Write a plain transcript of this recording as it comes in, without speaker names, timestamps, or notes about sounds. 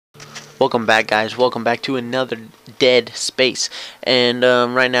Welcome back, guys. Welcome back to another Dead Space. And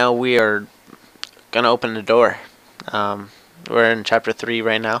right now we are gonna open the door. We're in chapter 3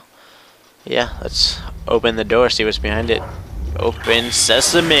 right now. Yeah, let's open the door, see what's behind it. Open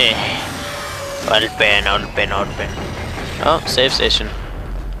sesame. Open, open, open. Oh, save station.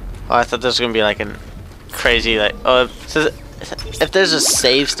 Oh, I thought this was gonna be like a crazy, like, oh, if there's a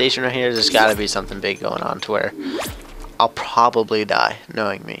save station right here, there's gotta be something big going on to where I'll probably die.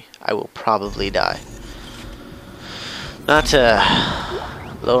 Knowing me, I will probably die. Not to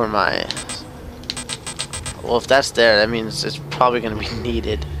lower my... Well, if that's there, that means it's probably going to be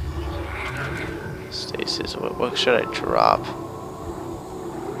needed. Stasis, what should I drop?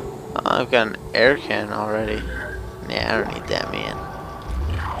 I've got an air can already. Nah, I don't need that, man.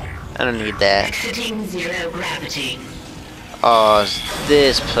 I don't need that. Exiting zero gravity. Oh, it's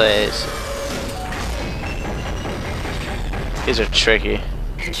this place. These are tricky.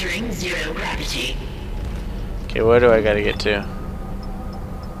 Entering zero gravity. Okay, where do I gotta get to?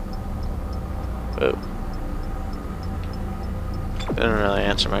 Oh. Didn't really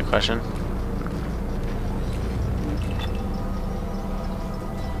answer my question.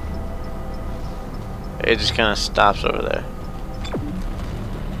 It just kind of stops over there.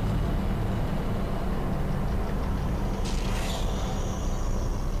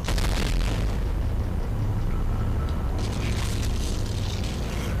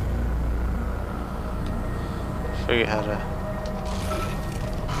 Figure how to...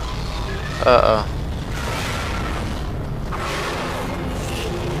 Uh-oh.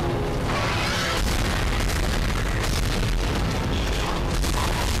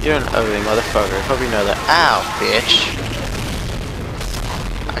 You're an ugly motherfucker. Hope you know that. Ow, bitch.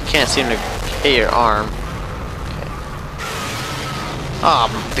 I can't seem to hit your arm. Okay. Aw,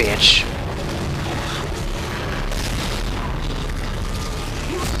 bitch.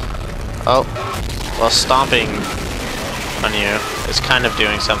 Oh. Well, stomping on you is kind of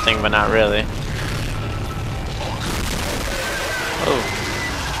doing something, but not really. Oh.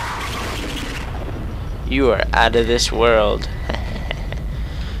 You are out of this world.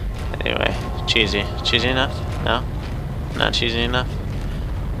 Anyway, cheesy. Cheesy enough? No? Not cheesy enough?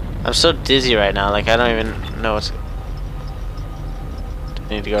 I'm so dizzy right now, like I don't even know what's... I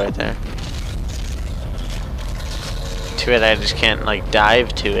need to go right there. Too bad I just can't, like,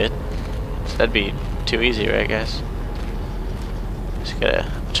 dive to it. That'd be too easy, right, guys? Just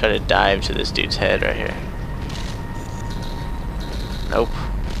gotta try to dive to this dude's head right here. Nope.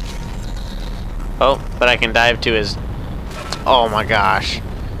 Oh, but I can dive to his... Oh my gosh.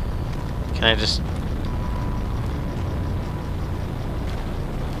 Can I just...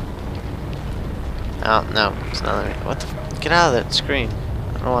 Oh, no. It's not letting me... What the... Get out of that screen.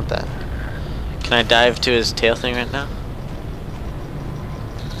 I don't want that. Can I dive to his tail thing right now?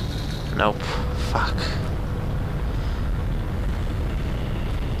 Nope. Fuck.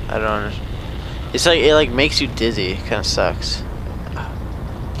 I don't understand. It's like, it like makes you dizzy. It kinda sucks.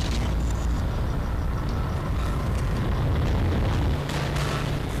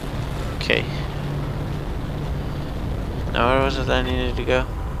 Okay. Now where was it that I needed to go?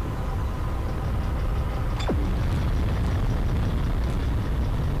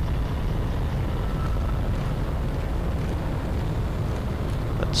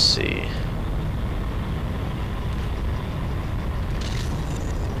 Let's see.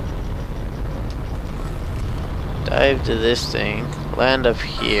 Dive to this thing. Land up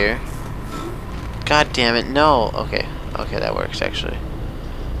here. God damn it, no! Okay. Okay, that works actually.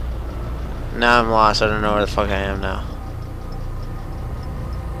 Now I'm lost. I don't know where the fuck I am now.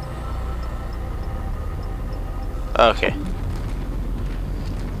 Okay.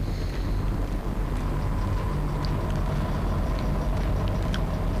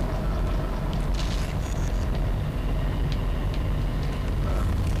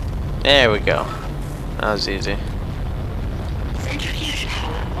 There we go. That was easy. Centrifuge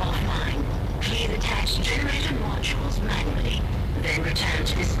power offline. Please attach generator modules manually, then return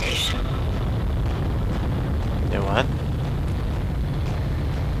to the station. Do what?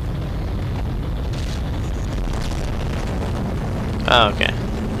 Oh, okay.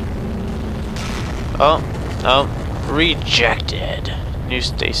 Oh, oh, rejected. New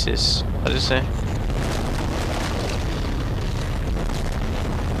stasis. What did it say?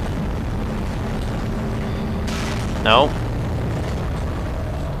 No.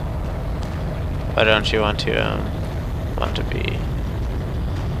 Why don't you want to be?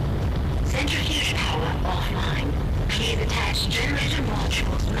 Centrifuge power offline. Please attach generator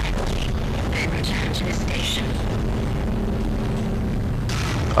modules manually, then return to the station.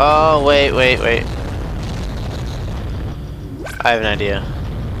 Oh, wait. I have an idea.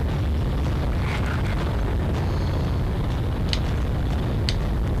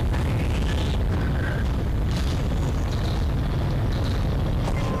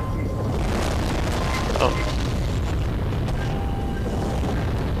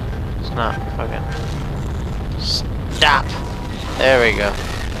 not fucking... Stop! There we go.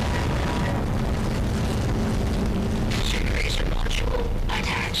 Generator module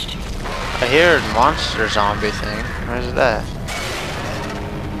attached. I hear a monster zombie thing. Where's that?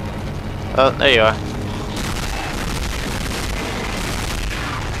 Oh, there you are.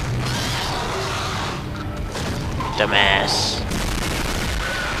 Dumbass.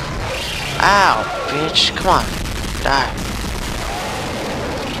 Ow, bitch. Come on. Die.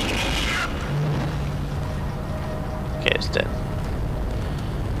 Okay, it's dead.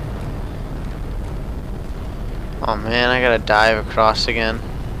 Oh man, I gotta dive across again.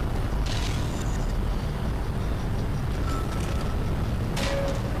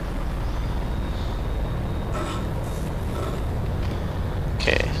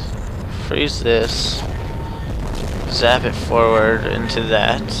 Okay, freeze this. Zap it forward into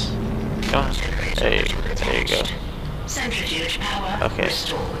that. Come on. There you go. Centrifuge power Okay.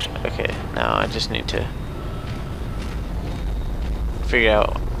 restored. Okay, now I just need to figure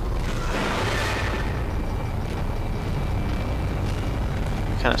out.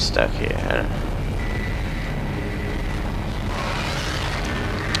 I'm kind of stuck here. I don't...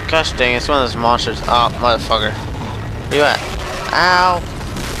 Gosh dang, it's one of those monsters. Oh, motherfucker. Where you at? Ow!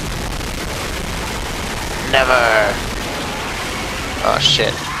 Never! Oh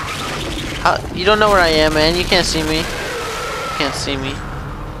shit. How, you don't know where I am, man. You can't see me. You can't see me.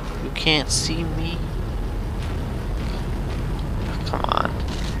 You can't see me. Oh, come on.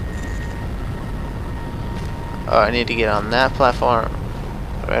 Oh, I need to get on that platform.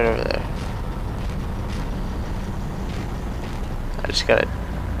 Right over there. I just gotta...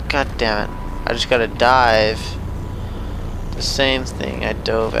 God damn it. I just gotta dive. The same thing I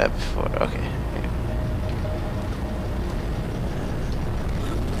dove at before. Okay.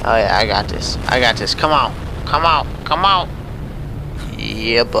 Oh yeah, I got this. I got this. Come on. Come on. Come on.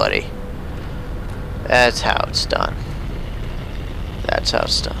 Yeah, buddy. That's how it's done. That's how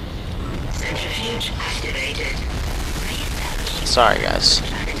it's done. Centrifuge activated. Sorry, guys.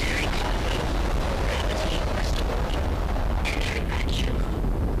 Planetary gravity restored. Entering vacuum.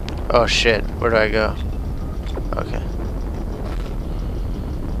 Oh shit. Where do I go? Okay.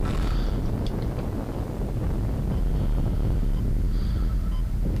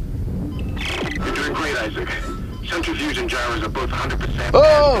 You're doing great, Isaac. Centrifuge and gyros are both 100%.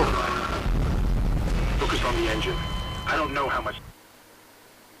 Oh! Focus on the engine. I don't know how much.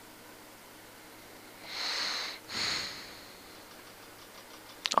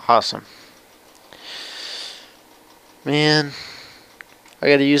 Awesome. Man. I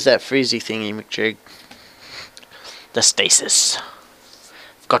gotta use that freezy thingy, McJig. The stasis.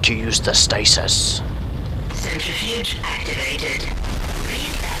 I've got to use the stasis. Centrifuge activated.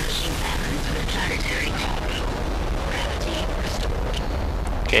 Re-establishing balance with planetary corridor. Gravity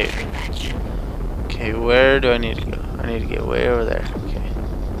restored. Okay. Entering vacuum. Okay, where do I need to go? I need to get way over there. Okay.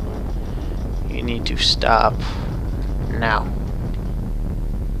 You need to stop now.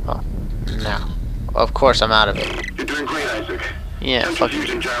 Oh, now. Of course I'm out of it. You're doing great, Isaac. Yeah, fuck Centrifuge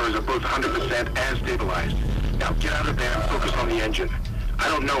you. and gyros are both 100% and stabilized. Now get out of there and focus on the engine. I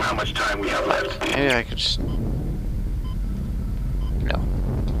don't know how much time we have left. Maybe I could just... No.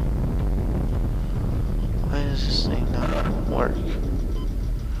 Why does this thing not work?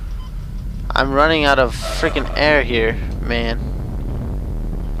 I'm running out of freaking air here, man.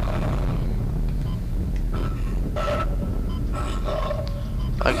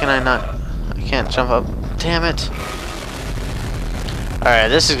 Why can I not? I can't jump up. Damn it. Alright,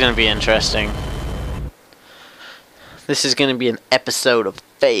 this is gonna be interesting. This is gonna be an episode of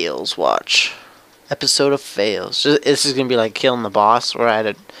fails, watch. Episode of fails. This is gonna be like killing the boss, where I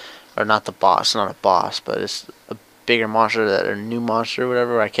had or not the boss, not a boss, but it's a bigger monster, that a new monster or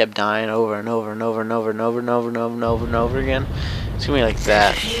whatever, where I kept dying over and over and over and over and over and over and over and over and over again. It's gonna be like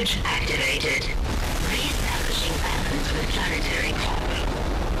that. Centrifuge activated. Re-establishing balance with planetary corridor.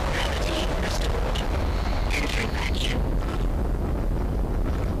 Gravity restored. Entering vacuum.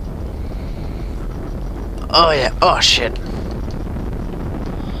 Oh yeah, oh shit.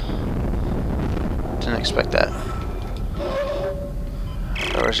 Didn't expect that.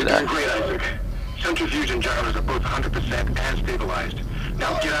 Where's You're it doing at? great, Isaac. Centrifuge and gyros are both 100% and stabilized.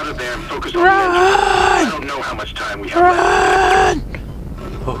 Now get out of there and focus on the engine. I don't know how much time we have left. Run!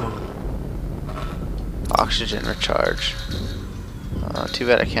 Oh. Oxygen recharge. Too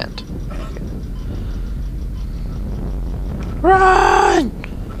bad I can't. Run!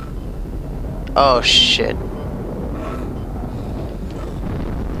 Oh shit.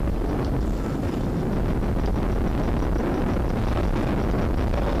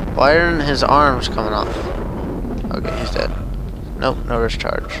 Why aren't his arms coming off? Okay, he's dead. Nope, no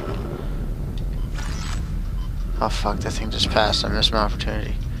discharge. Oh fuck, that thing just passed. I missed my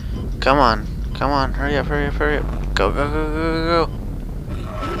opportunity. Come on. Come on. Hurry up, hurry up, hurry up. Go, go, go, go, go, go.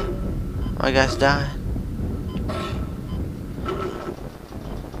 My guy's dying.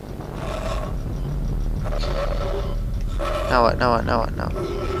 Now what, now what, now what, now what?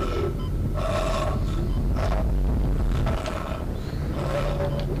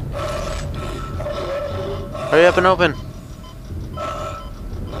 Hurry up and open.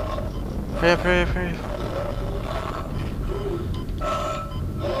 Hurry up, hurry up, hurry up.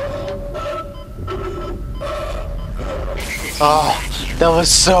 Oh, that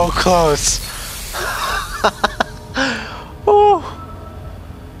was so close. Woo.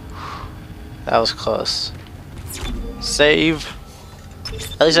 That was close. Save.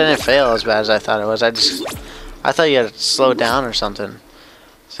 At least I didn't fail as bad as I thought it was. I thought you had to slow down or something.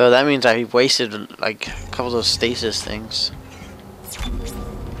 So that means I wasted like a couple of those stasis things.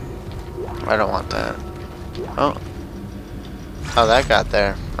 I don't want that. Oh. How that got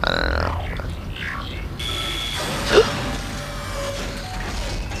there, I don't know.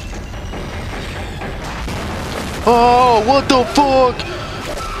 Oh, what the fuck?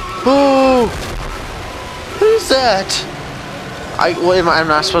 Oh, who's that? I'm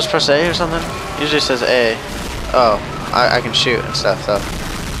not supposed to press A or something? Usually it says A. Oh, I can shoot and stuff though.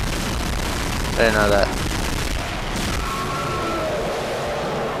 I didn't know that.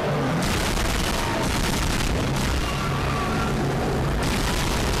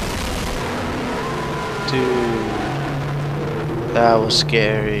 Dude, that was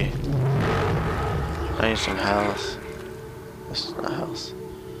scary. I need some health. This is not health.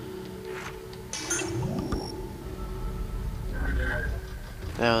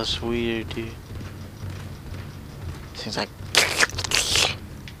 That was weird, dude. Seems like.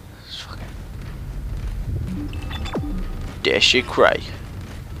 Dashy cry.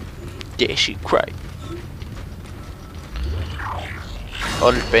 Dashy cry.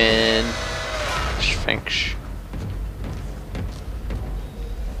 Open. Sphinx.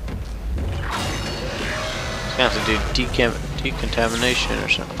 Gonna have to do decontamination or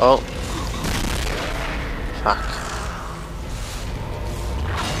something. Oh. Fuck.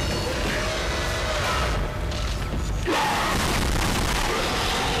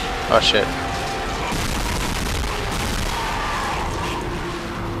 Oh shit.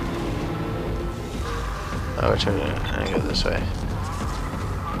 Oh, we're turning it. I go this way.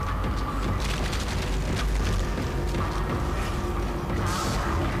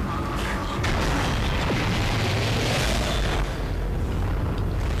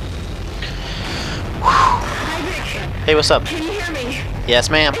 Hey, what's up? Can you hear me? Yes,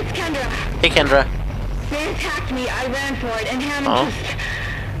 ma'am. It's Kendra. Hey, Kendra. They attacked me. I ran for it, and Hammond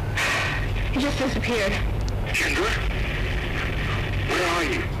he just disappeared. Kendra? Where are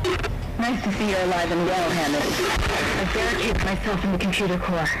you? Nice to see you're alive and well, Hammond. I've barricaded myself in the computer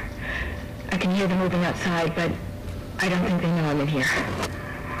core. I can hear them moving outside, but I don't think they know I'm in here.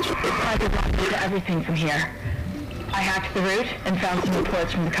 It's like a block to everything from here. I hacked the route and found some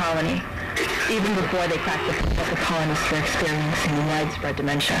reports from the colony. Even before they cracked the colonists were experiencing widespread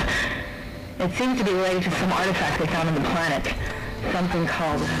dementia. It seems to be related to some artifact they found on the planet. Something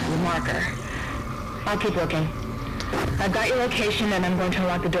called the marker. I'll keep looking. I've got your location and I'm going to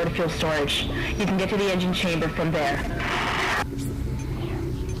unlock the door to fuel storage. You can get to the engine chamber from there.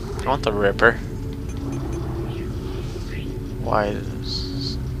 I want the Ripper. Why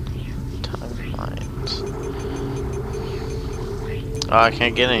is timelines? Oh, I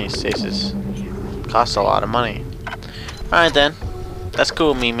can't get any stasis. Costs a lot of money. Alright then. That's cool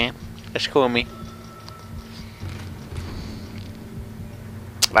with me, man. That's cool with me.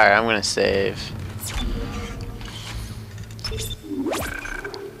 Alright, I'm gonna save.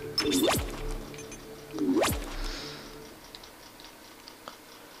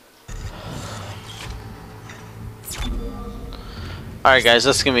 Alright guys,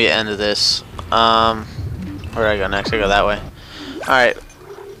 that's gonna be the end of this. Where do I go next? I go that way. Alright.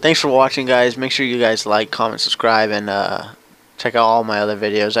 Thanks for watching, guys. Make sure you guys like, comment, subscribe, and check out all my other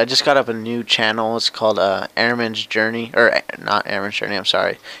videos. I just got up a new channel. It's called Airman's Journey, or not Airman's Journey, I'm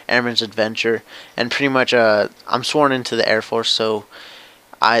sorry, Airman's Adventure. And pretty much I'm sworn into the Air Force, so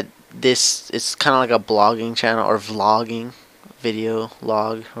it's kind of like a blogging channel or vlogging video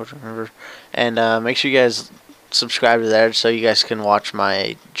log, whatever. And make sure you guys subscribe to there so you guys can watch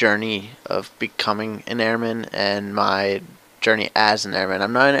my journey of becoming an airman and my journey as an airman.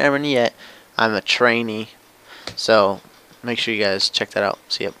 I'm not an airman yet. I'm a trainee. So make sure you guys check that out.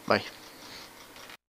 See ya. Bye.